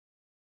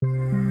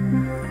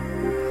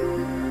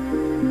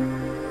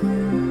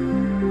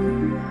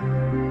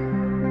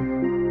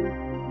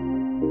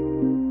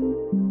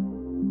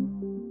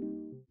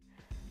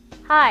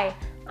Hi,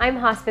 I'm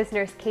hospice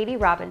nurse Katie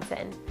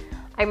Robinson.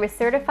 I'm a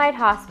certified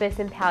hospice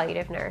and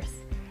palliative nurse,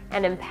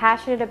 and am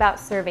passionate about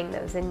serving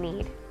those in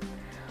need.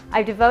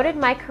 I've devoted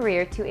my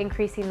career to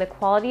increasing the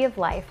quality of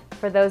life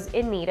for those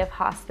in need of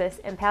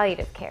hospice and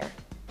palliative care.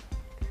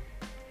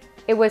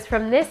 It was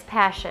from this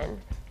passion,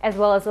 as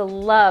well as a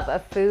love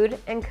of food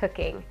and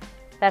cooking,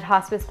 that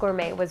Hospice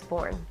Gourmet was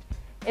born.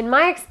 In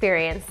my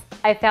experience,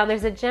 I found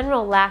there's a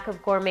general lack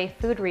of gourmet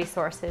food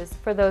resources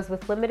for those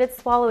with limited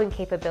swallowing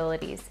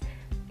capabilities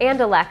and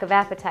a lack of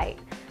appetite,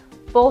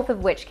 both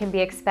of which can be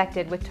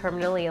expected with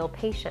terminally ill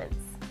patients.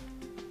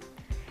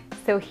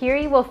 So here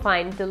you will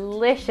find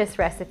delicious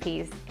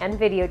recipes and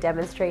video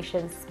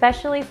demonstrations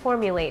specially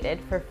formulated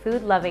for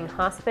food-loving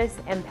hospice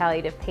and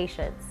palliative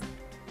patients.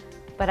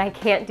 But I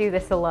can't do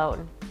this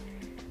alone.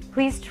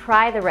 Please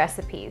try the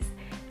recipes,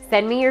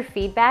 send me your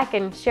feedback,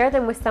 and share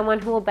them with someone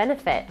who will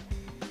benefit.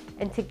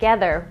 And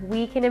together,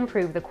 we can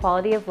improve the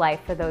quality of life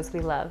for those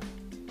we love.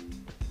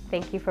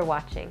 Thank you for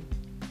watching.